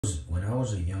When I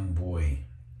was a young boy,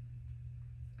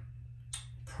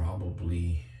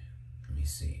 probably, let me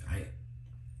see, I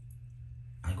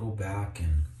go back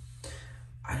and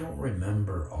I don't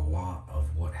remember a lot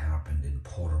of what happened in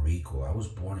Puerto Rico. I was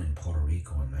born in Puerto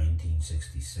Rico in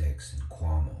 1966 in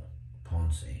Cuamo,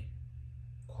 Ponce,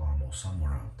 Cuamo,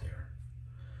 somewhere out there.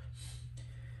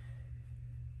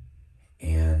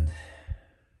 And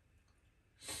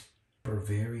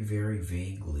very, very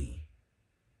vaguely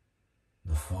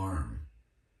the farm.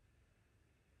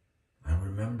 I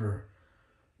remember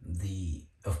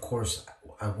of course,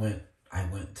 I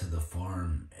went to the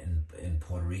farm in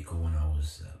Puerto Rico when I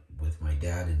was with my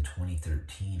dad in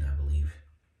 2013, I believe.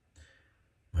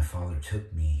 My father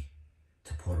took me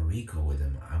to Puerto Rico with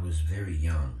him. I was very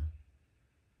young.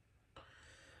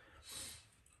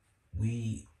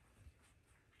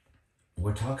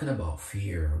 We're talking about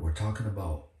fear. We're talking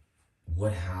about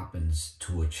what happens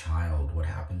to a child, what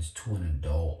happens to an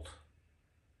adult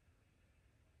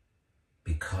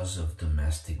because of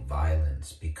domestic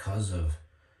violence, because of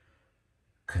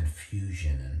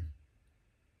confusion and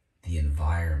the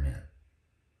environment.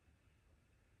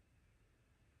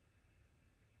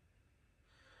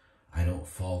 I don't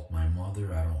fault my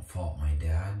mother, I don't fault my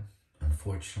dad.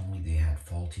 Unfortunately, they had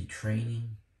faulty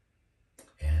training,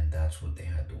 and that's what they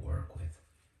had to work with.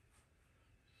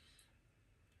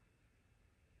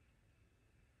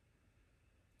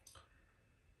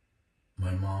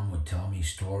 My mom would tell me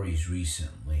stories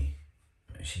recently.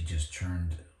 She just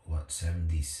turned, what,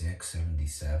 76,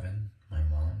 77, my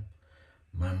mom.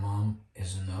 My mom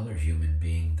is another human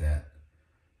being that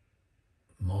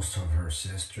most of her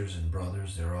sisters and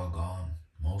brothers, they're all gone.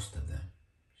 Most of them.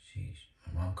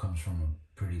 My mom comes from a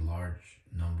pretty large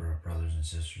number of brothers and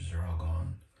sisters. They're all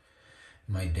gone.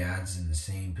 My dad's in the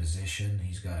same position.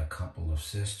 He's got a couple of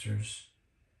sisters,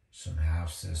 some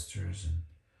half-sisters, and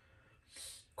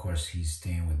of course, he's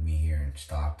staying with me here in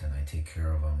Stockton. I take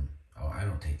care of him. Oh, I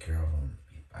don't take care of him.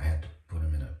 I had to put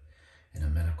him in a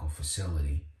medical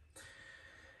facility.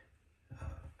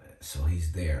 So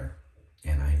he's there,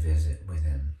 and I visit with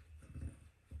him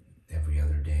every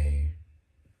other day.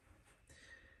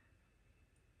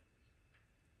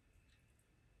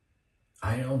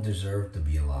 I don't deserve to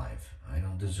be alive. I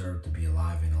don't deserve to be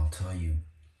alive, and I'll tell you,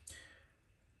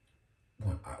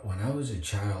 when I was a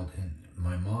child, and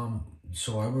my mom,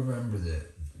 so I remember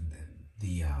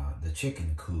the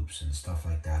chicken coops and stuff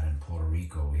like that in Puerto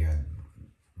Rico. We had,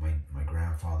 my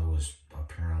grandfather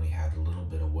apparently had a little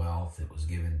bit of wealth. It was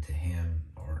given to him,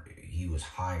 or he was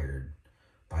hired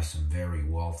by some very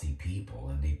wealthy people,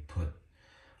 and they put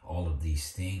all of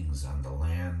these things on the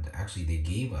land. Actually, they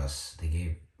gave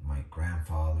my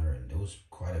grandfather, and there was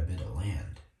quite a bit of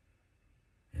land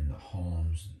in the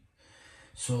homes.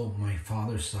 So my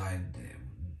father's side,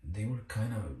 they were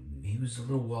he was a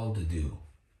little well-to-do,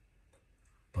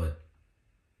 but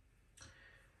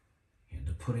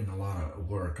they're putting a lot of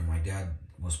work, and my dad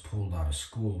was pulled out of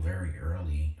school very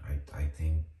early. I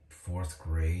think 4th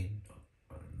grade,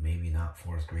 maybe not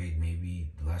 4th grade, maybe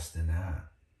less than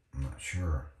that. I'm not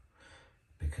sure,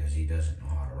 because he doesn't know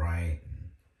how to write,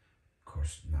 and of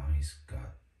course now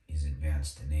he's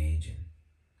advanced in age, and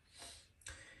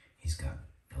he's got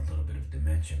a little bit of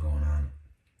dementia going on.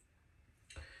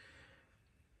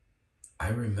 I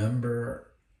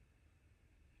remember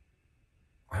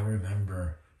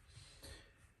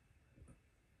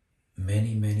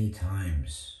many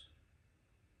times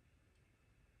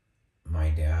my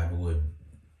dad would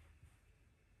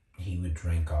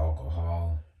drink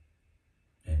alcohol,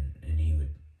 and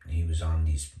he was on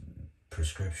these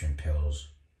prescription pills.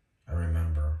 I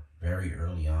remember very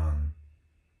early on.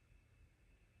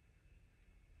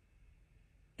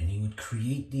 And he would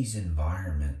create these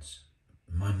environments.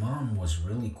 My mom was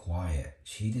really quiet.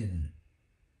 She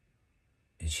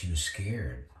was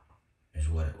scared, is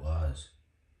what it was.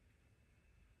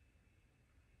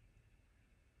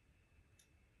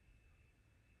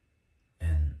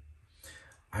 And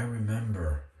I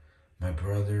remember my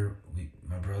brother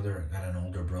got an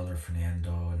older brother,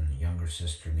 Fernando, and a younger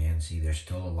sister, Nancy. They're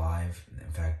still alive.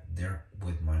 In fact, they're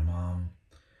with my mom.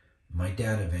 My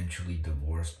dad eventually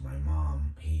divorced my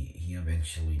mom. He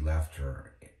eventually left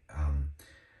her.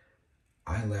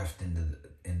 I left into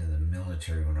the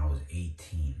military when I was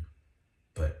 18,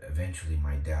 but eventually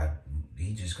my dad,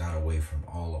 he just got away from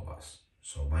all of us.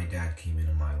 So my dad came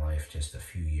into my life just a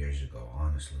few years ago,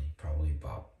 honestly, probably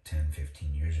about 10,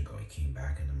 15 years ago, he came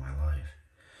back into my life.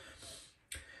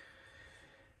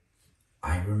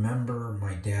 I remember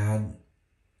my dad,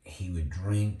 he would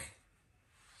drink.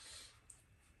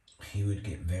 He would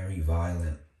get very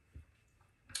violent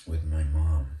with my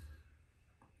mom.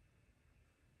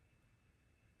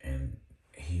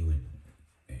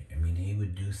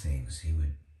 would do things. He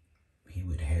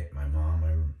would hit my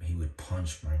mom. He would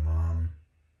punch my mom.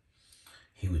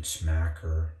 He would smack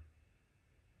her.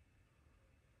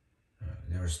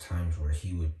 There was times where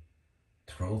he would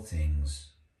throw things.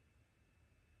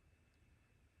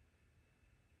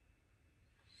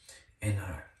 And,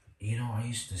 I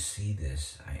used to see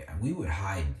this. We would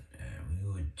hide.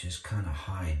 We would just kind of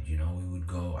hide, we would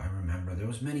go. I remember there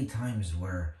was many times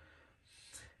where,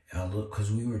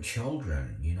 because we were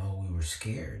children, we were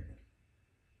scared.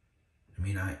 I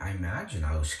mean, I imagine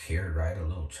I was scared, right? A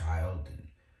little child and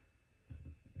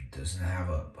doesn't have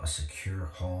a secure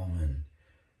home,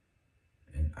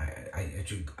 and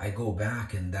I go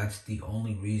back, and that's the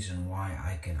only reason why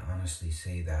I can honestly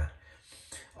say that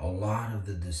a lot of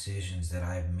the decisions that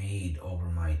I've made over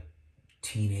my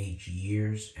teenage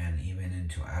years and even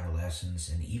into adolescence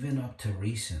and even up to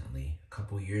recently, a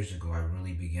couple of years ago, I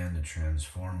really began to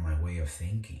transform my way of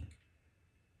thinking.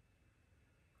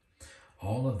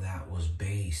 All of that was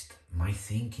based, my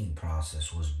thinking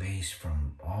process was based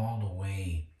from all the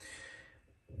way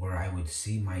where I would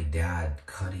see my dad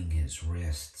cutting his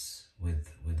wrists with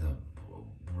a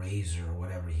razor or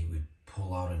whatever. He would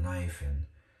pull out a knife, and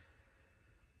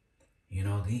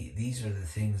these are the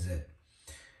things that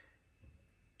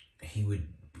he would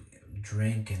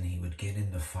drink, and he would get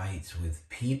into fights with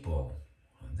people,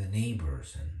 the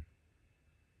neighbors, and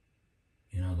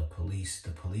the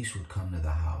police would come to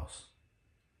the house.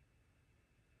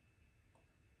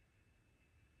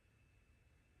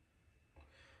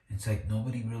 It's like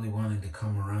nobody really wanted to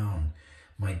come around.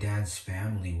 My dad's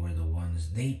family were the ones,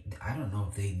 I don't know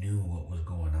if they knew what was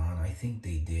going on. I think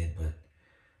they did, but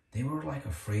they were like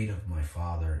afraid of my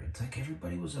father. It's like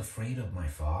everybody was afraid of my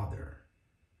father.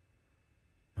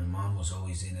 My mom was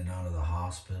always in and out of the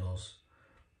hospitals.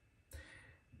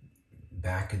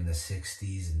 Back in the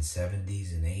 60s and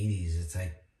 70s and 80s, it's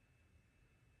like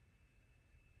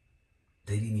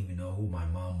they didn't even know who my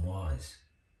mom was.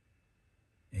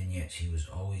 And yet she was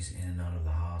always in and out of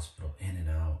the hospital, in and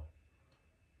out.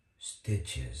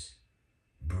 Stitches,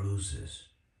 bruises.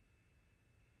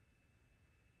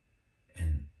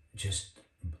 And just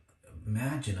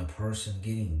imagine a person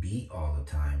getting beat all the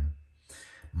time.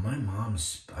 My mom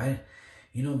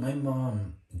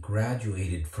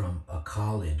graduated from a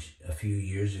college a few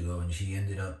years ago, and she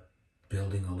ended up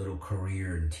building a little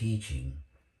career in teaching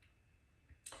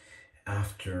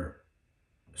after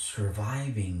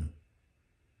surviving,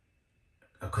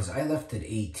 because I left at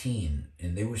 18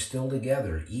 and they were still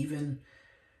together even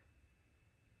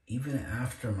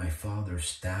after my father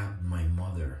stabbed my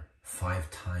mother 5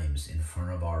 times in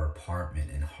front of our apartment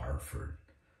in Hartford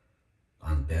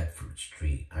on Bedford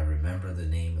Street. I remember the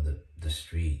name of the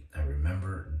street.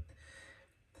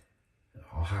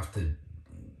 I'll have to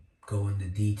go into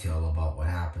detail about what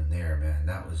happened there, man.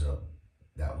 That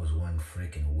was one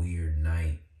freaking weird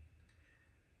night.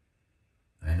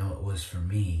 I know it was for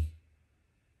me.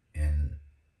 And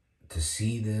to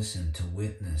see this and to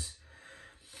witness,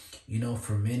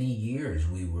 for many years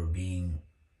we were being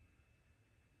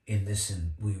in this,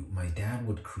 and my dad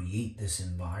would create this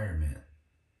environment.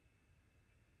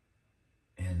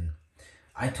 And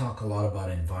I talk a lot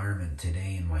about environment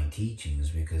today in my teachings,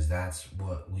 because that's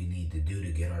what we need to do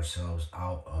to get ourselves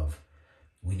out of.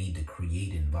 We need to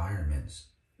create environments,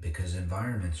 because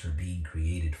environments are being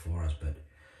created for us. But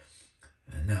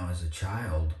now, as a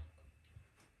child,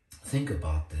 think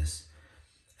about this.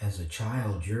 As a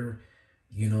child, you're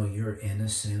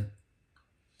innocent.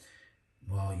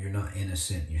 Well, you're not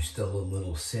innocent. You're still a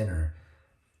little sinner.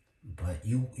 But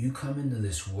you come into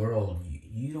this world,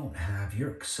 you don't have,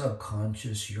 your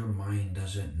subconscious, your mind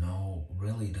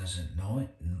really doesn't know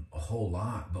it a whole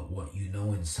lot, but what you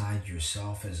know inside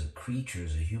yourself as a creature,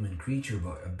 as a human creature.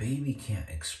 But a baby can't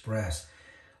express.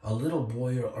 A little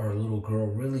boy or a little girl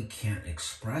really can't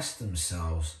express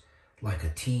themselves like a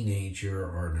teenager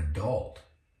or an adult.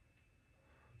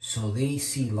 So they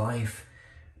see life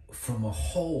from a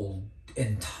whole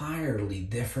entirely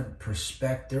different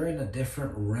perspective. They're in a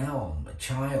different realm, a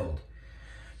child.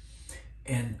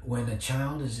 And when a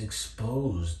child is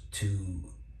exposed to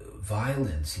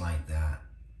violence like that,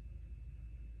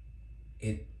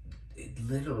 it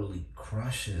literally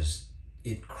crushes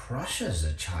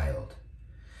a child.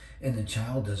 And the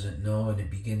child doesn't know, and it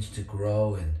begins to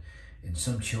grow, and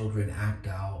some children act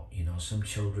out, some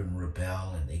children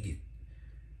rebel, and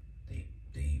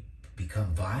they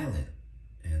become violent,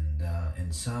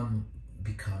 and some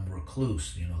become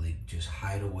recluse, they just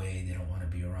hide away, they don't want to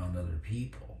be around other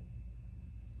people.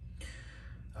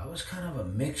 I was kind of a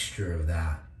mixture of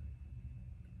that,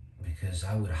 because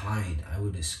I would hide, I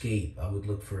would escape, I would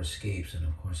look for escapes, and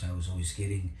of course I was always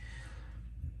getting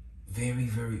very,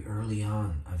 very early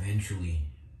on, eventually,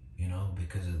 you know,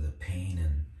 because of the pain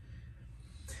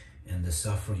and the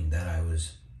suffering that I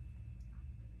was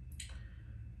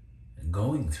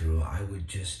going through, I would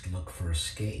just look for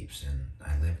escapes. And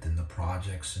I lived in the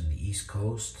projects in the East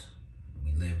Coast.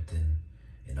 We lived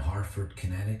in Hartford,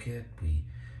 Connecticut.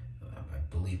 I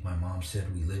believe my mom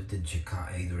said we lived in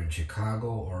Chicago, either in Chicago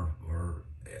or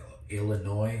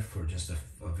Illinois for just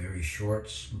a very short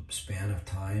span of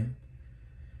time.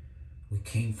 We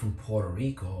came from Puerto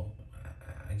Rico.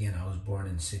 Again, I was born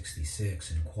in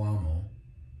 '66 in Cuamo,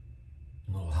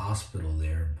 a little hospital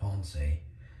there in Ponce.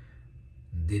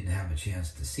 Didn't have a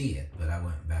chance to see it, but I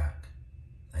went back.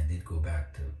 I did go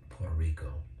back to Puerto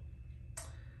Rico.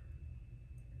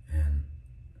 And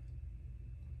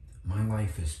my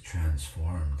life is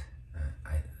transformed.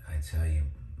 I tell you,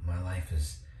 my life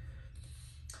is...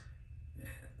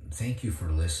 Thank you for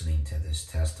listening to this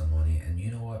testimony. And you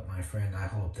know what, my friend? I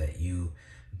hope that you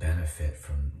benefit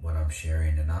from what I'm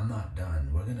sharing. And I'm not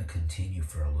done. We're going to continue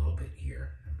for a little bit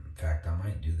here. In fact, I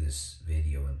might do this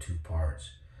video in 2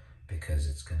 parts because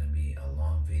it's going to be a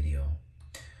long video.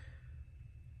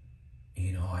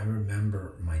 You know, I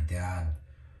remember my dad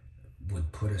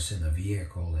would put us in a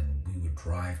vehicle and we would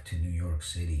drive to New York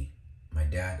City. My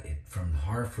dad, from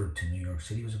Hartford to New York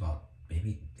City was about,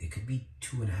 maybe it could be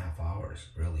 2.5 hours,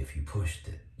 really, if you pushed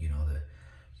it, you know,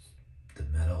 the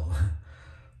metal,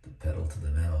 the pedal to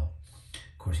the metal.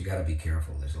 Of course, you got to be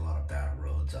careful. There's a lot of bad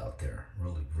roads out there,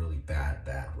 really, really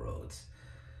bad roads.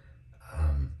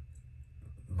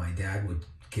 My dad would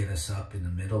get us up in the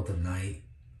middle of the night.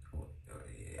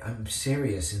 I'm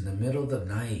serious, in the middle of the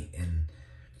night, and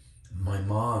my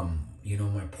mom, you know,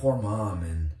 my poor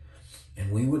mom,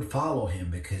 and we would follow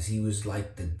him because he was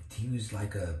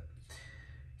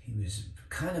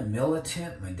kind of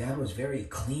militant. My dad was very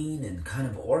clean and kind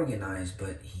of organized,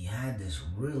 but he had this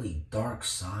really dark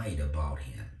side about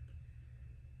him.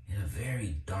 A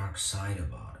very dark side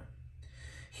about him.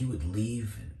 He would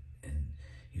leave and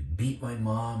he'd beat my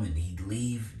mom, and he'd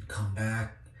leave and come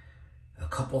back a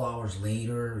couple hours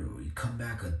later, or he'd come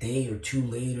back a day or 2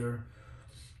 later.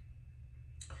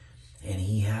 And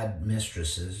he had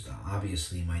mistresses.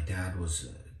 Obviously, my dad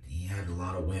he had a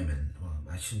lot of women. Well,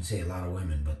 I shouldn't say a lot of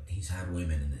women, but he's had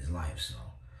women in his life, so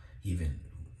even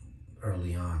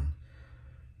early on.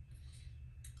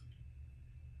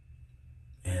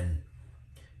 And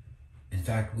in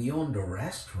fact, we owned a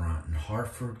restaurant in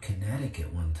Hartford,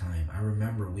 Connecticut one time. I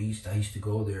remember I used to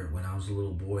go there when I was a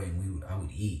little boy, and I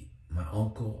would eat. My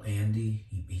uncle, Andy,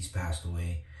 he's passed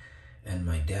away, and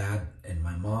my dad and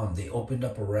my mom, they opened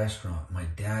up a restaurant. My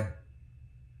dad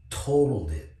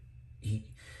totaled it.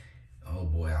 Oh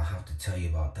boy, I'll have to tell you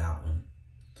about that one.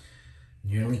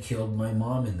 Nearly killed my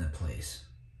mom in the place.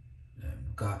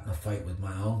 Got in a fight with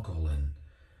my uncle and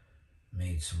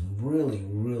made some really,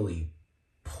 really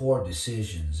poor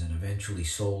decisions, and eventually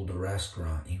sold the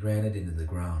restaurant. He ran it into the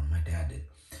ground, my dad did.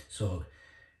 So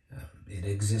it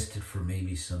existed for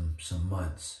maybe some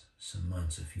months,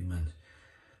 a few months.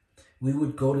 We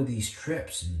would go to these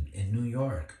trips in New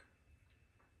York.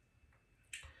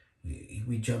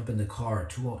 We jump in the car,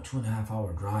 2.5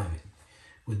 hour drive.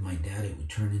 With my dad, it would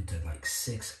turn into like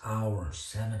 6 hours,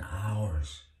 7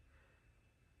 hours.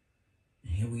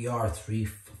 And here we are, 3,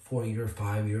 4 year,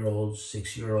 5-year-olds,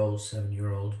 6-year-olds,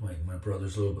 7-year-olds. My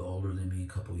brother's a little bit older than me, a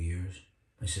couple years.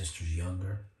 My sister's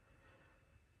younger.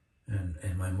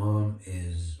 And my mom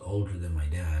is older than my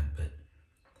dad, but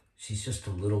she's just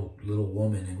a little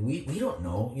woman. And we don't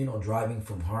know, you know, driving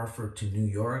from Hartford to New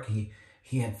York,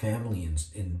 he had family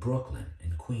in Brooklyn,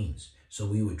 in Queens. So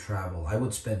we would travel. I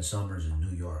would spend summers in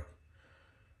New York.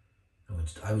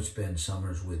 I would spend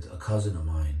summers with a cousin of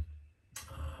mine.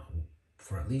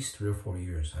 For at least 3 or 4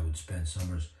 years, I would spend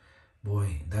summers.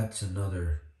 Boy, that's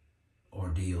another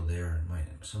ordeal there.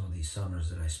 Some of these summers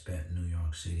that I spent in New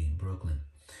York City and Brooklyn.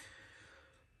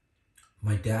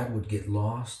 My dad would get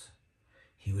lost.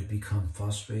 He would become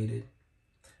frustrated.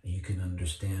 And you can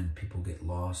understand people get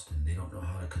lost and they don't know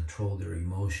how to control their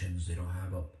emotions. They don't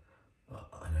have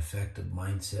an effective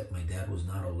mindset. My dad was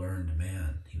not a learned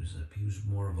man. He was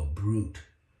more of a brute.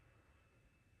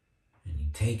 And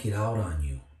he'd take it out on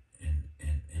you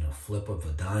in a flip of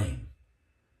a dime.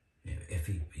 If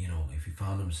he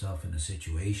found himself in a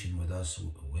situation with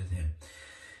him.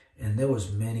 And there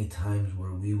was many times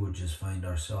where we would just find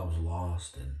ourselves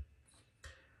lost, and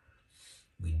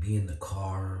we'd be in the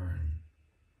car,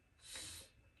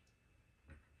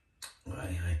 and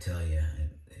I tell you,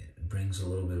 it brings a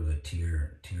little bit of a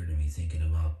tear to me thinking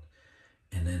about.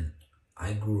 And then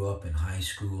I grew up in high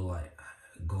school. I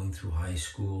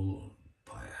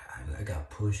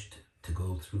got pushed to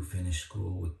go through finish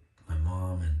school with my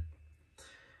mom, and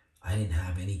I didn't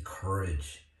have any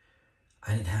courage.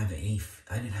 I didn't have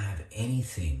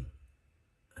anything.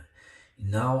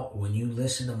 Now, when you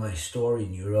listen to my story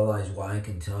and you realize why, I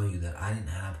can tell you that I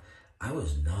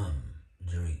was numb,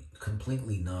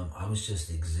 completely numb. I was just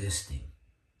existing.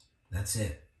 That's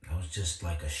it. I was just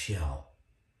like a shell.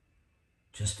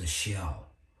 Just a shell.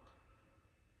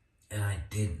 And I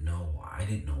didn't know why.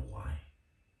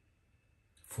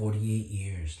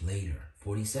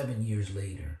 47 years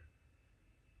later,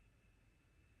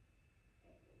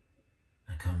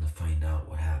 I come to find out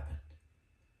what happened.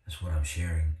 That's what I'm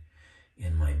sharing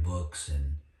in my books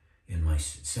and in my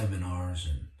seminars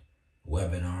and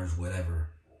webinars,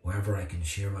 wherever I can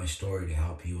share my story to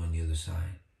help you on the other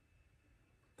side.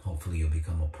 Hopefully you'll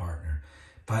become a partner.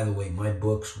 By the way, my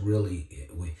books really,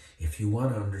 if you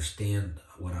want to understand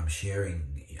what I'm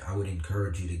sharing, I would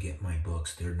encourage you to get my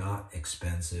books. They're not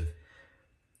expensive.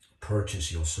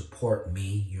 Purchase. You'll support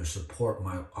me. You'll support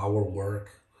our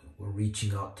work. We're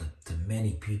reaching out to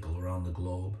many people around the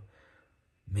globe.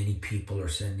 Many people are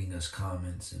sending us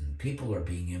comments, and people are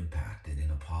being impacted in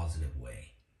a positive way.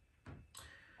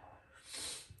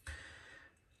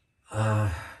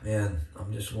 Man,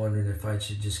 I'm just wondering if I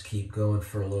should just keep going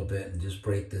for a little bit and just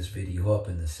break this video up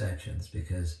into sections,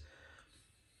 because,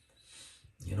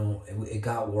 you know, it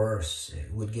got worse.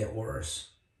 It would get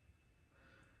worse.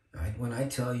 When I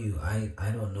tell you, I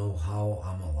don't know how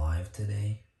I'm alive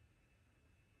today.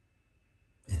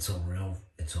 It's a real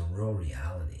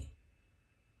reality.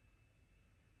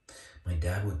 My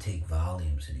dad would take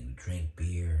volumes and he would drink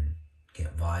beer and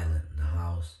get violent in the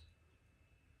house.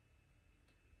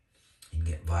 He'd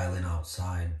get violent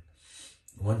outside.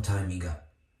 One time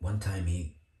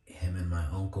him and my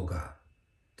uncle got,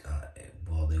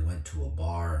 they went to a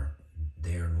bar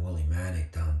there in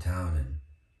Willimantic downtown, and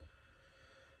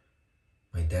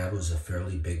my dad was a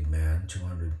fairly big man,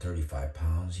 235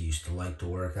 pounds. He used to like to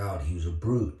work out. He was a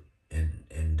brute. And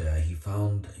he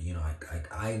found, you know,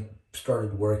 I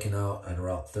started working out at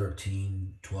around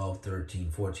 13,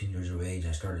 14 years of age.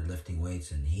 I started lifting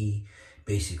weights, and he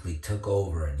basically took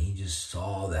over, and he just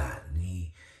saw that, and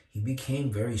he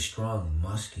became very strong,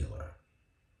 muscular.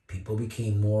 People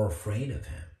became more afraid of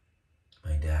him.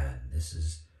 My dad, this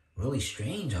is really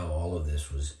strange how all of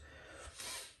this was.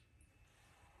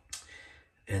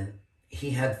 And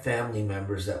he had family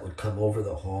members that would come over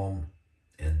the home,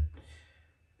 and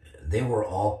they were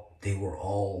all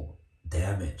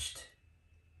damaged.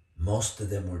 Most of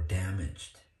them were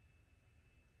damaged.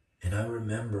 And I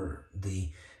remember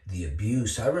the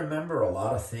abuse. I remember a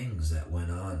lot of things that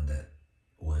went on that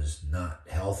was not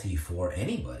healthy for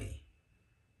anybody.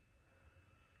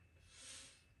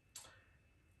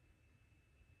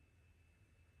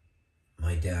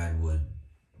 My dad would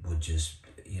just,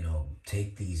 you know,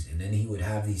 take these, and then he would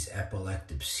have these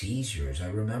epileptic seizures. I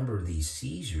remember these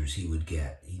seizures he would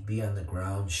get. He'd be on the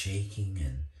ground shaking,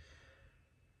 and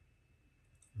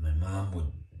my mom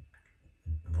would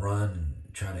run and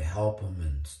try to help him,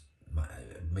 and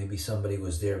maybe somebody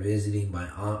was there visiting, my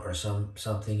aunt or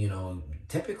something, you know.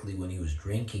 Typically when he was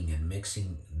drinking and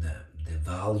mixing the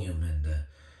Valium and the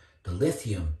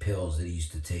lithium pills that he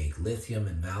used to take, lithium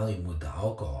and Valium with the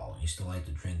alcohol. He used to like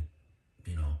to drink,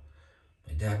 you know.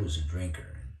 My dad was a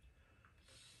drinker,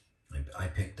 and I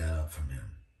picked that up from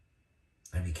him.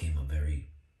 I became a very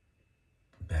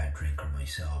bad drinker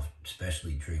myself,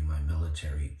 especially during my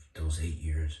military, those 8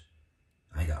 years.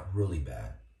 I got really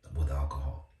bad with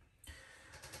alcohol.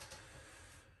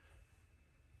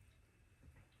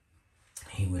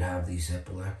 He would have these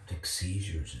epileptic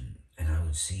seizures, and I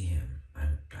would see him.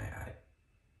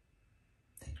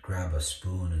 They'd grab a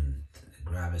spoon and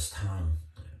grab his tongue.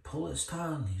 Pull his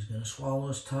tongue. He's going to swallow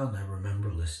his tongue. I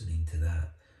remember listening to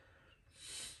that.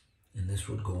 And this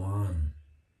would go on.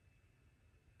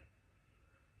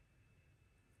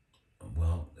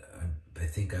 Well, I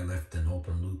think I left an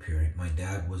open loop here. My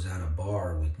dad was at a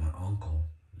bar with my uncle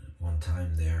one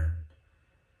time there.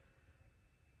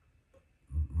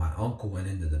 My uncle went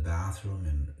into the bathroom,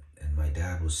 and my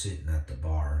dad was sitting at the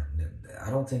bar. I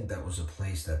don't think that was a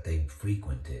place that they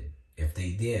frequented. If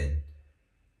they did,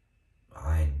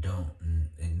 I don't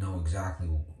know exactly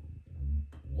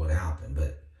what happened,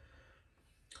 but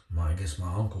I guess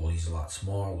my uncle, he's a lot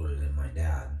smaller than my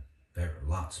dad, a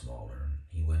lot smaller.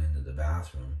 He went into the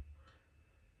bathroom.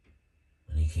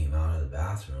 When he came out of the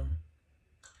bathroom,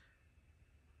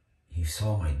 he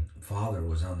saw my father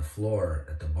was on the floor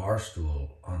at the bar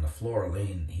stool, on the floor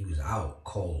laying. He was out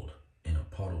cold in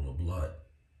a puddle of blood.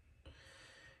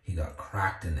 He got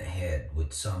cracked in the head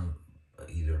with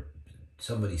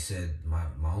somebody said, my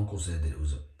uncle said that it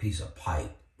was a piece of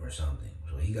pipe or something.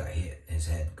 So he got hit. His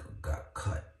head got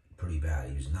cut pretty bad.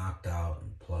 He was knocked out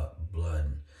and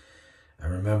blood. I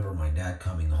remember my dad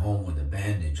coming home with a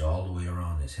bandage all the way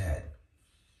around his head.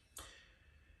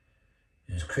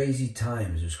 It was crazy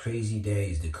times. It was crazy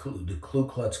days. The Ku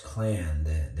Klux Klan.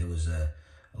 There was a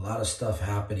lot of stuff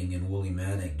happening in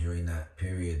Willimantic during that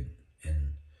period.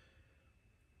 And,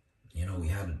 you know,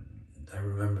 I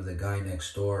remember the guy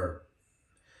next door,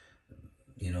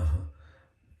 you know,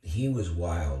 he was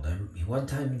wild. One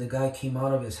time the guy came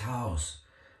out of his house.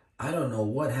 I don't know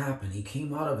what happened. He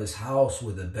came out of his house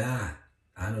with a bat.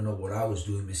 I don't know what I was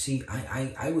doing. But see,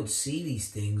 I would see these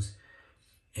things,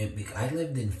 and I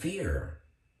lived in fear.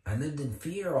 I lived in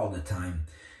fear all the time.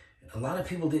 A lot of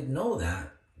people didn't know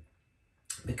that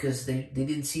because they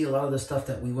didn't see a lot of the stuff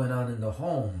that we went on in the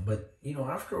home. But, you know,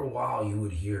 after a while, you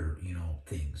would hear, you know,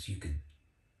 things.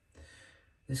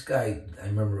 This guy, I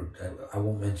remember, I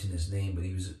won't mention his name, but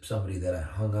he was somebody that I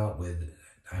hung out with.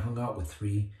 I hung out with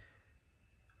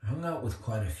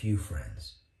quite a few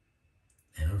friends.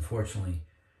 And unfortunately,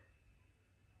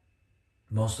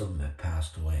 most of them have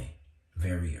passed away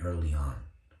very early on.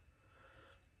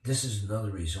 This is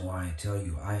another reason why I tell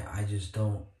you, I just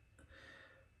don't.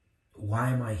 Why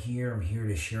am I here? I'm here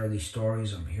to share these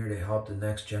stories. I'm here to help the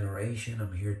next generation.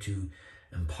 I'm here to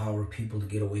empower people to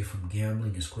get away from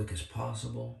gambling as quick as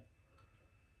possible.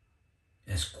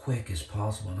 As quick as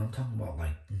possible. And I'm talking about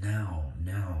like now.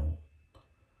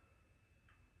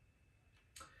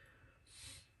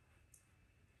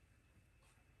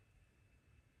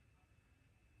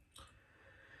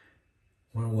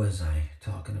 Where was I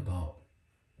talking about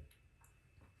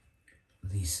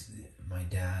my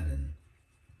dad and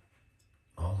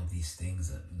all of these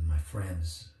things that my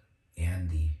friends?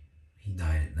 Andy, he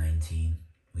died at 19.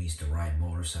 We used to ride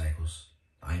motorcycles.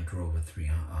 I drove a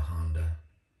Honda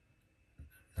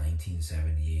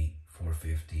 1978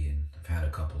 450, and I've had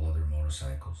a couple other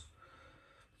motorcycles.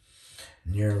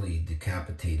 Nearly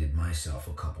decapitated myself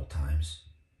a couple times.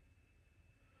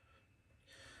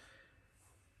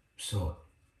 So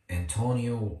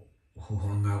Antonio, who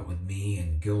hung out with me,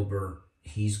 and Gilbert,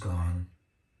 he's gone.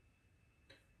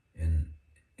 And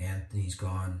Anthony's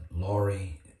gone.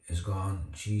 Lori is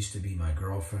gone. She used to be my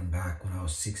girlfriend back when I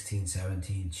was 16,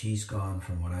 17. She's gone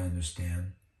from what I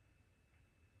understand.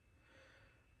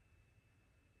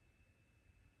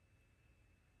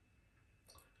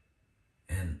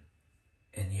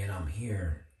 And yet I'm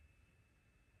here.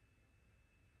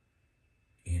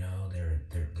 You know, they're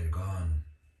gone.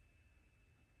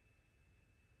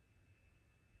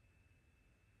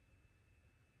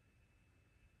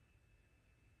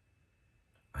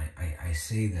 I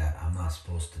say that I'm not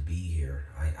supposed to be here.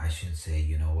 I should say,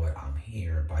 you know what, I'm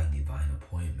here by divine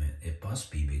appointment. It must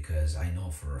be, because I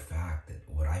know for a fact that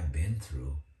what I've been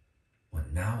through,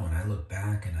 when I look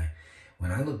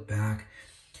back,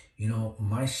 you know,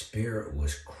 my spirit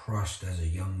was crushed as a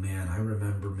young man. I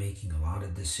remember making a lot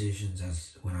of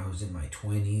decisions when I was in my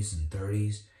 20s and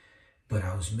 30s, but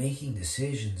I was making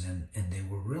decisions and they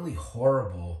were really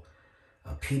horrible.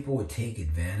 People would take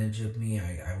advantage of me.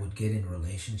 I would get in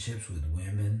relationships with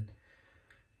women,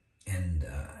 and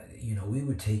you know, we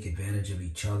would take advantage of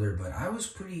each other. But I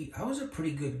was a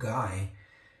pretty good guy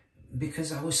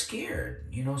because I was scared,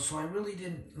 you know. So I really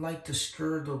didn't like to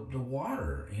stir the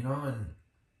water, you know. And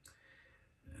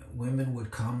women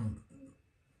would come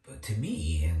to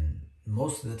me, and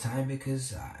most of the time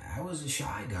because I was a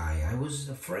shy guy. I was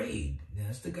afraid.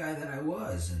 That's the guy that I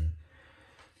was, and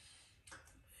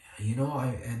you know,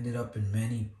 I ended up in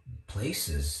many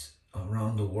places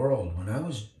around the world. When I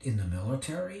was in the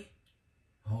military,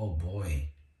 oh boy,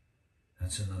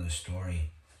 that's another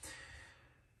story.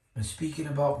 But speaking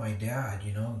about my dad,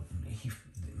 you know,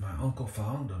 my uncle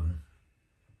found him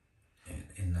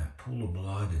in that pool of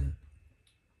blood, and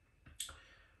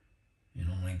you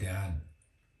know, my dad,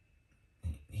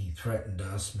 he threatened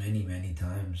us many, many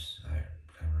times. I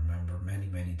remember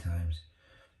many times.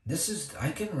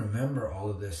 I can remember all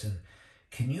of this, and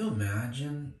can you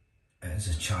imagine as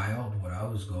a child what I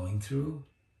was going through?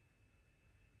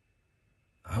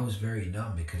 I was very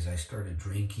numb because I started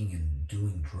drinking and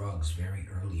doing drugs very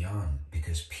early on,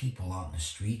 because people out in the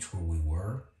streets where we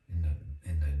were,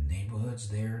 in the neighborhoods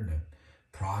there, in the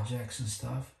projects and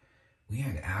stuff, we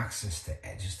had access to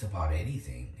just about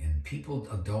anything, and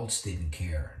adults didn't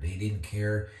care. They didn't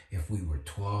care if we were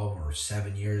 12 or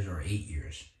 7 years or 8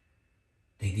 years.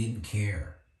 They didn't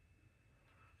care.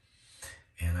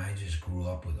 And I just grew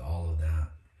up with all of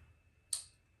that.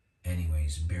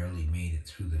 Anyways, barely made it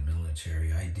through the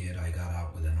military. I got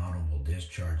out with an honorable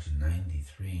discharge in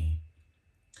 93.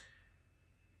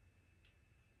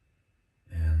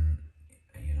 And,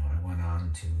 you know, I went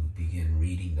on to begin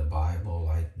reading the Bible.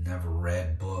 I never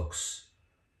read books.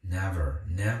 Never.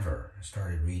 I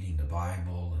started reading the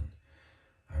Bible, and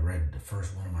I read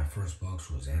one of my first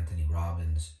books was Anthony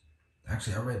Robbins.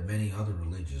 Actually, I read many other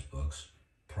religious books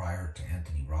prior to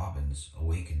Anthony Robbins'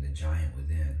 Awaken the Giant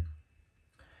Within.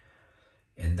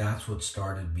 And that's what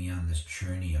started me on this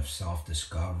journey of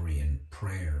self-discovery and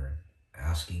prayer, and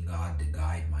asking God to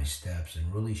guide my steps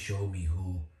and really show me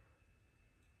who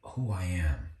I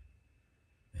am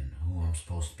and who I'm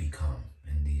supposed to become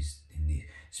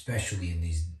especially in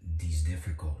these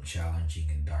difficult and challenging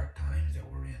and dark times that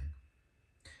we're in.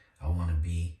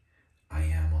 I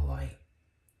am a light.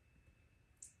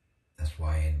 That's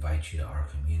why I invite you to our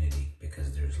community,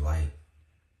 because there's light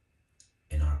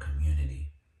in our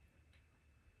community.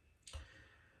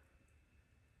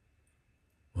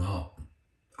 Well,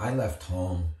 I left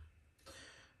home.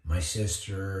 My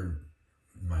sister,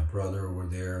 my brother were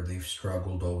there. They've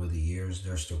struggled over the years.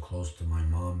 They're still close to my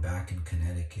mom back in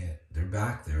Connecticut. They're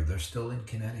back there. They're still in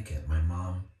Connecticut. My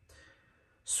mom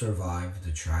survived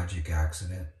the tragic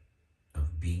accident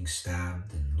of being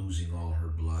stabbed and losing all her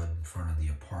blood in front of the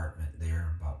apartment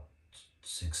there about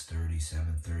 6:30,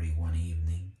 7:30 one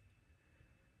evening,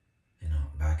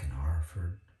 back in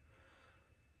Hartford.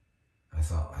 I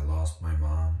thought I lost my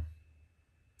mom.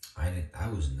 I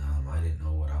was numb. I didn't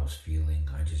know what I was feeling.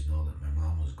 I just know that my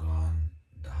mom was gone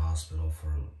to the hospital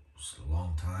for a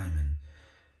long time. And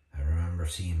I remember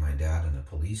seeing my dad in a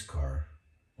police car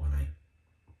when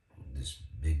this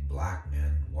big black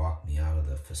man walked me out of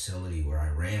the facility where I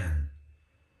ran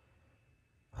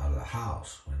out of the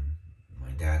house when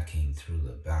my dad came through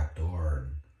the back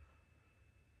door,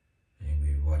 and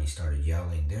everybody started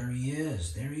yelling, "There he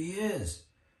is! There he is!"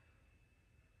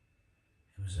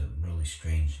 It was a really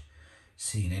strange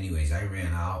scene. Anyways, I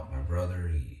ran out. My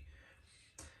brother,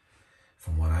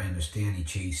 from what I understand, he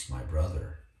chased my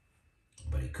brother,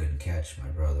 but he couldn't catch my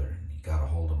brother. And he got a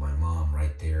hold of my mom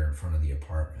right there in front of the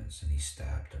apartments, and he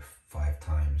stabbed her 5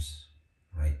 times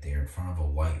right there in front of a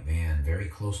white van, very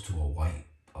close to a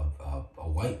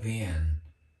white van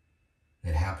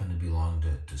that happened to belong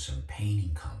to some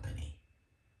painting company.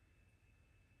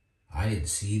 I didn't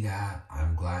see that.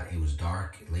 I'm glad. It was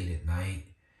dark, late at night.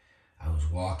 I was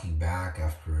walking back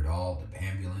after it all. The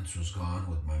ambulance was gone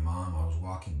with my mom. I was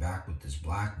walking back with this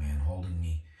black man holding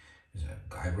me.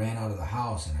 I ran out of the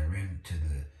house and I ran to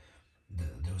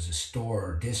there was a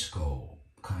store, disco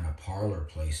kind of parlor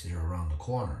place there around the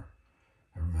corner.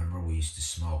 I remember we used to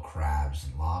smell crabs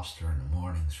and lobster in the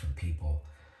mornings from people.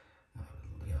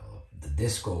 The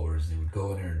discoers, they would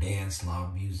go in there and dance,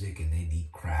 loud music, and they'd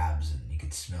eat crabs, and you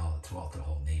could smell it throughout the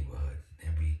whole neighborhood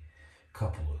every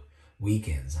couple of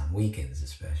weekends, on weekends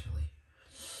especially.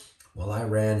 Well, I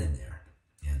ran in there,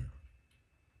 and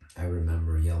I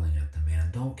remember yelling at the man,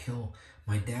 "Don't kill,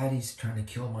 my daddy's trying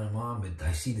to kill my mom," but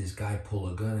I see this guy pull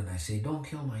a gun, and I say, "Don't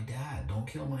kill my dad, don't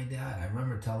kill my dad." I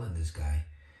remember telling this guy,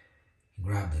 he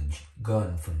grabbed a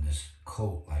gun from this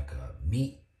coat, like a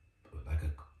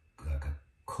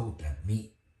coat that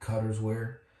meat cutters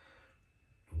wear,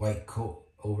 white coat,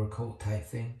 overcoat type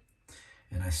thing,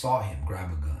 and I saw him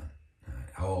grab a gun.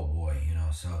 Oh boy,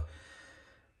 so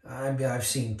I've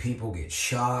seen people get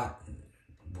shot.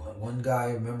 I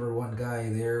remember one guy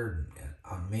there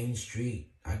on Main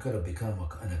Street. I could have become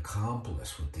an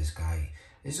accomplice with this guy.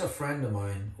 This is a friend of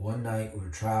mine. One night we were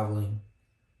traveling,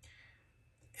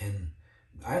 and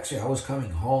I was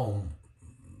coming home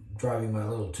driving my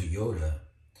little Toyota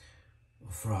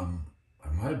I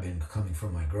might have been coming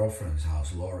from my girlfriend's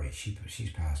house, Lori.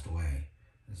 She's passed away.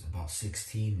 It was about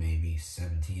 16, maybe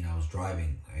 17. I was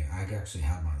driving. I actually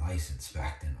had my license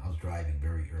back then. I was driving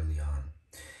very early on.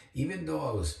 Even though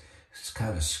I was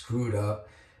kind of screwed up,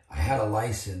 I had a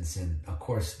license, and of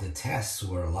course the tests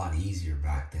were a lot easier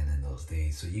back then in those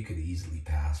days. So you could easily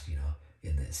pass,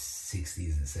 in the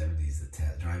 60s and 70s,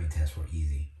 the driving tests were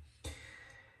easy.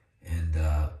 And,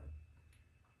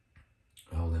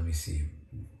 let me see.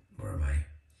 Where am I?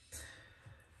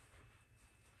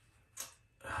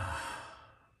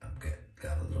 I've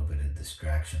got a little bit of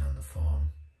distraction on the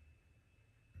phone.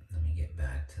 Let me get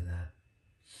back to that.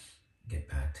 Get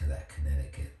back to that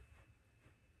Connecticut.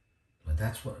 But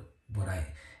that's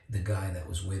the guy that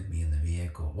was with me in the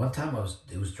vehicle. One time I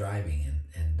was driving,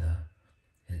 and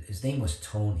his name was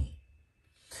Tony.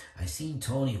 I seen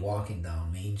Tony walking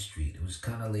down Main Street. It was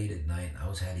kind of late at night, and I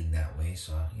was heading that way.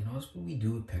 So, that's what we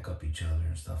do, pick up each other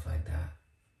and stuff like that.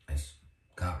 I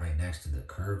got right next to the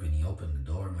curb, and he opened the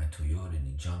door of my Toyota, and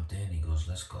he jumped in. He goes,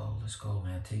 let's go,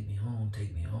 man. Take me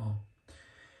home.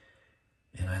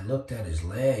 And I looked at his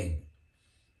leg,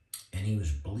 And he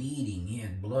was bleeding. He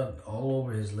had blood all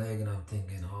over his leg. And I'm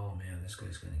thinking, oh man, this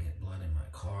guy's going to get blood in my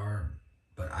car.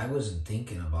 But I wasn't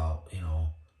thinking about,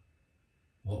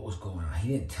 what was going on. He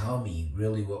didn't tell me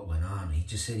really what went on. He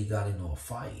just said he got into a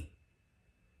fight.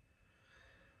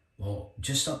 Well,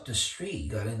 just up the street, he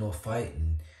got into a fight,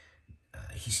 and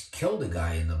he's killed a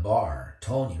guy in the bar,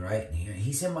 Tony, right? And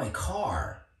he's in my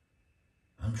car.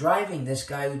 I'm driving this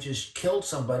guy who just killed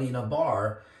somebody in a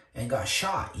bar and got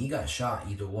shot. He got shot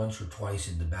either once or twice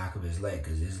in the back of his leg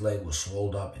because his leg was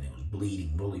swelled up and it was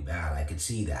bleeding really bad. I could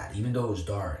see that, even though it was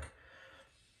dark.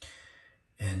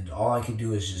 And all I could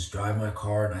do is just drive my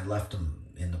car, and I left him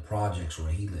in the projects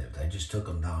where he lived. I just took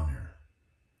him down there.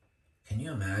 Can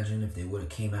you imagine if they would have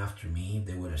came after me, if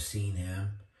they would have seen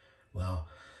him? Well,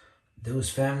 there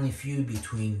was family feud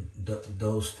between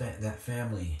that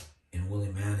family in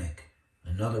Willimantic.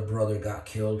 Another brother got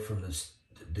killed from the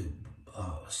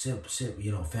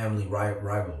family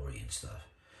rivalry and stuff.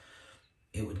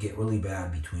 It would get really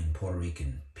bad between Puerto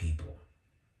Rican people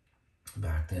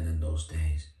back then in those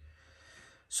days.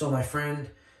 So my friend,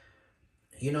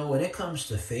 when it comes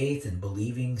to faith and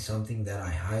believing something that I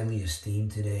highly esteem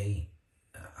today,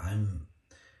 I'm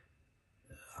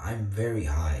very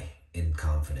high in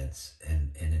confidence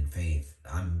and in faith.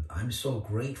 I'm so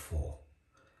grateful.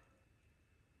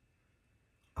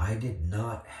 I did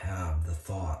not have the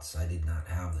thoughts. I did not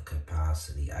have the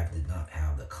capacity. I did not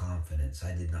have the confidence.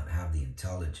 I did not have the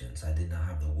intelligence. I did not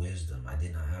have the wisdom. I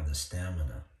did not have the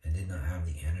stamina. I did not have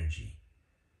the energy.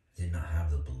 I did not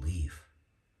have the belief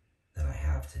that I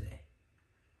have today.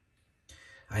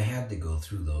 I had to go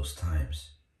through those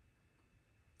times.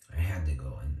 I had to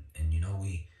go, and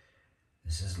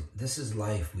this is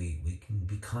life. We can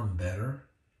become better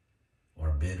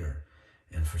or bitter,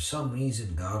 and for some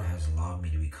reason God has allowed me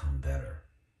to become better.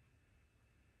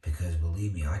 Because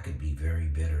believe me, I could be very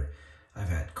bitter. I've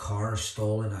had cars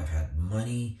stolen. I've had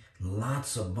money,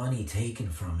 lots of money taken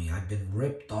from me. I've been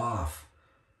ripped off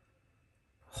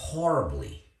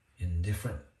horribly in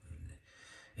different,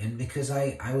 and because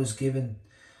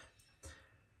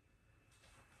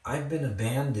I've been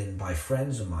abandoned by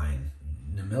friends of mine.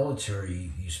 In the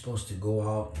military, you're supposed to go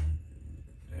out, and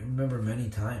I remember many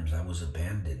times I was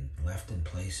abandoned, left in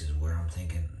places where I'm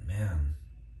thinking, man,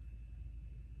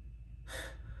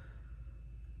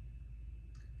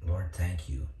 Lord, thank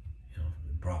you.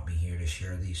 It brought me here to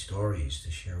share these stories,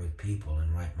 to share with people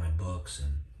and write my books.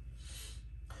 And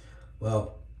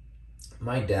well,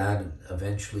 my dad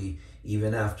eventually,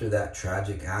 even after that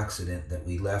tragic accident that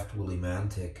we left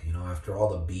Willimantic, after all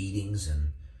the beatings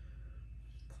and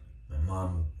my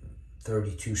mom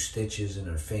 32 stitches in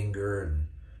her finger, and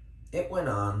it went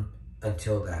on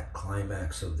until that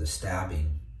climax of the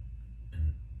stabbing.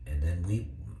 And then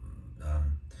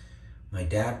my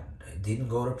dad didn't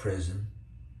go to prison.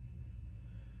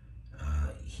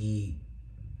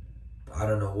 I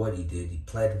don't know what he did. He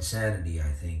pled insanity, I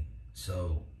think.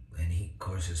 So, and of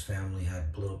course, his family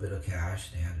had a little bit of cash.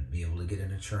 They had to be able to get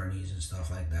in attorneys and stuff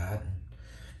like that. And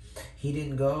he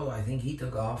didn't go. I think he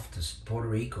took off to Puerto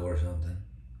Rico or something.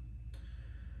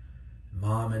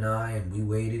 Mom and we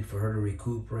waited for her to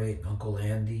recuperate. Uncle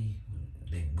Andy,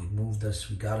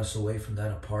 we got us away from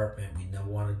that apartment. We never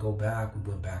wanted to go back. We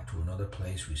went back to another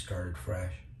place. We started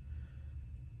fresh.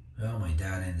 Well, my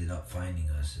dad ended up finding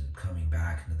us and coming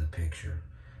back into the picture.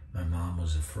 My mom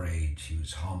was afraid. She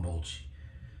was humbled.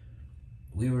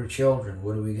 We were children.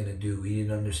 What are we going to do? We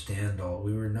didn't understand all.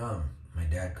 We were numb. My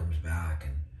dad comes back,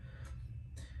 and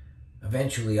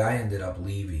eventually I ended up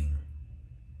leaving.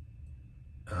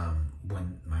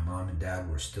 When my mom and dad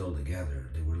were still together,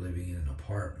 they were living in an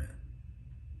apartment.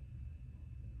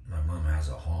 My mom has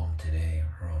a home today,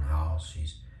 her own house.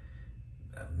 She's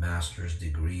a master's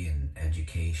degree in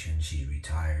education. She's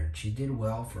retired. She did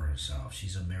well for herself.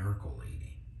 She's a miracle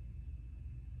lady.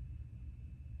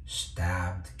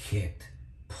 Stabbed, kicked,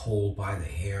 pulled by the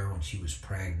hair when she was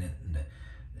pregnant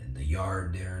in the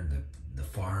yard there, in the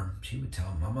farm. She would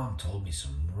tell me, my mom told me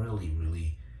some really,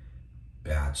 really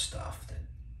bad stuff that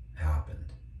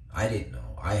happened. I didn't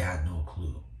know. I had no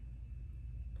clue.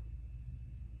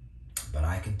 But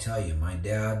I can tell you, my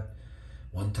dad,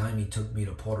 one time he took me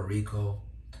to Puerto Rico.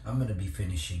 I'm going to be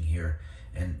finishing here.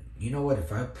 And you know what?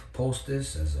 If I post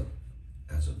this as a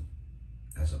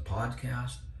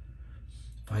podcast,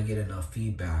 if I get enough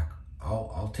feedback,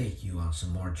 I'll take you on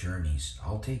some more journeys.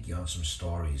 I'll take you on some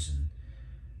stories,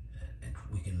 and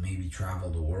we can maybe travel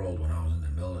the world. When I was in the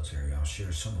military, I'll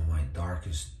share some of my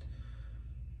darkest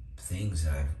things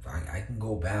that I can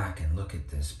go back and look at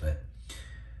this. But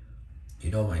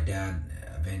my dad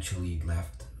eventually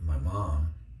left my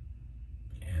mom,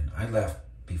 and I left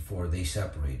before they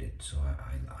separated, so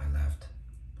I left.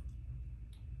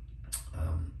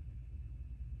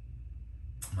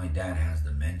 My dad has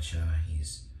dementia.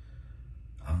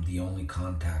 I'm the only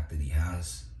contact that he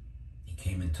has. He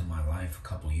came into my life a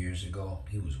couple years ago.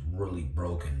 He was really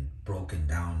broken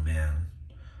down man,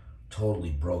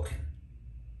 totally broken.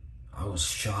 I was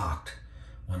shocked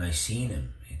when I seen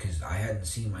him because I hadn't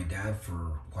seen my dad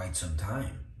for quite some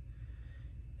time.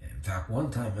 In fact,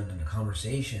 one time in a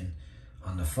conversation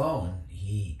on the phone,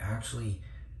 he actually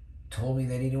told me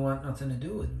that he didn't want nothing to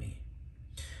do with me.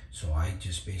 So I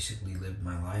just basically lived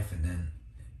my life, and then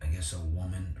I guess a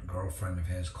girlfriend of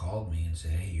his called me and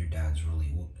said, hey, your dad's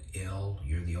really ill.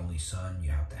 You're the only son.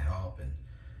 You have to help. And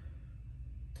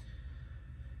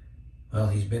well,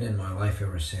 he's been in my life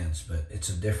ever since, but it's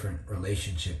a different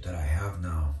relationship that I have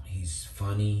now. He's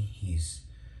funny. He's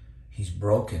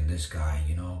broken, this guy,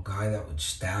 guy that would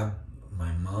stab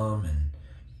my mom, and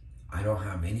I don't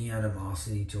have any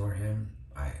animosity toward him.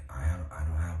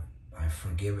 I've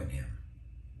forgiven him.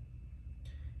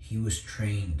 He was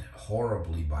trained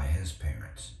horribly by his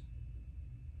parents.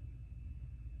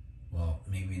 Well,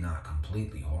 maybe not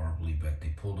completely horribly, but they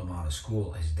pulled him out of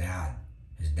school. His dad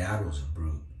was a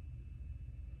brute.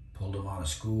 Pulled him out of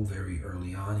school very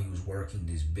early on. He was working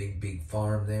this big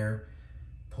farm there,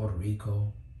 Puerto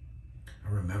Rico. I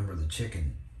remember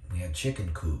we had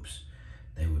chicken coops.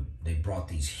 They brought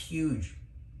these huge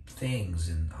things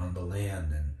on the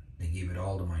land, and they gave it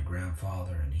all to my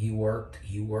grandfather, and he worked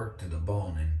to the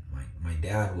bone, and my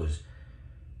dad was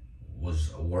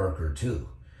a worker too.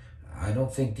 I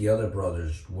don't think the other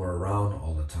brothers were around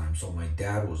all the time, so my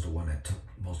dad was the one that took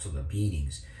most of the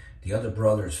beatings. The other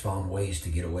brothers found ways to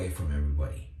get away from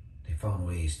everybody. They found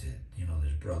ways to,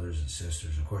 there's brothers and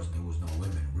sisters. Of course, there was no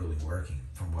women really working,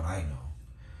 from what I know.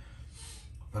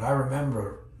 But I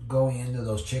remember going into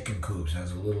those chicken coops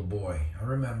as a little boy. I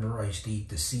remember I used to eat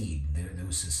the seed. There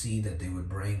was a seed that they would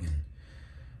bring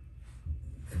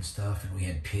and stuff, and we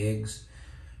had pigs.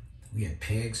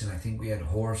 And I think we had a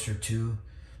horse or two,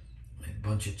 a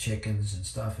bunch of chickens and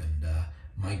stuff. And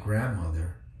my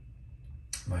grandmother,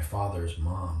 my father's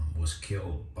mom, was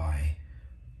killed by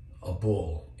a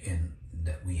bull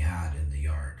that we had in the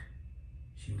yard.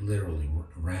 She literally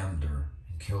rammed her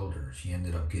and killed her. She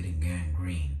ended up getting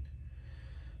gangrene.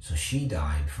 So she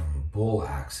died from a bull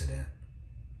accident.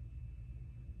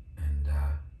 And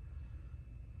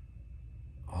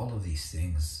all of these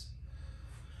things.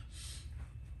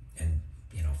 And,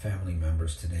 family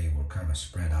members today were kind of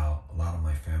spread out. A lot of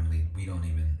my family, we don't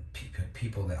even,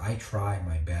 people that I try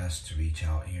my best to reach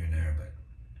out here and there, but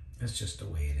it's just the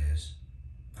way it is.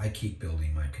 I keep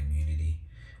building my community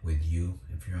with you.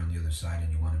 If you're on the other side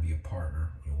and you want to be a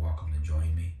partner, you're welcome to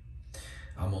join me.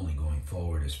 I'm only going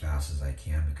forward as fast as I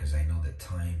can because I know that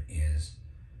time is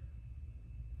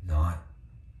not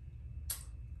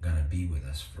going to be with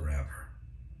us forever.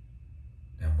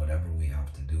 And whatever we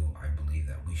have to do, I believe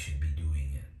that we should be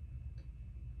doing it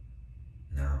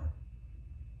now.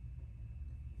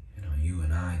 You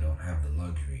and I don't have the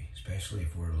luxury, especially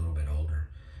if we're a little bit older,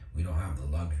 we don't have the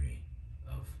luxury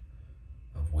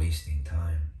of wasting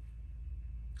time.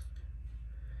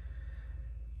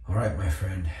 All right, my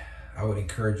friend, I would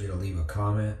encourage you to leave a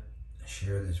comment,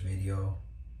 share this video,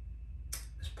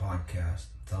 this podcast,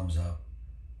 thumbs up,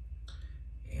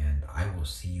 and I will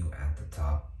see you at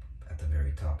the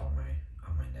very top on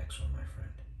my next one, my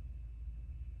friend.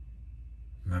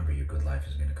 Remember, your good life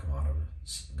is going to come out of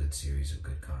a good series of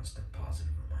good, constant,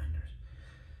 positive reminders.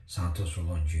 Santos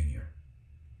Rolon Jr.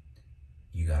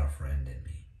 You got a friend in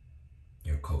me.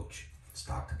 Your coach,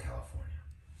 Stockton, California.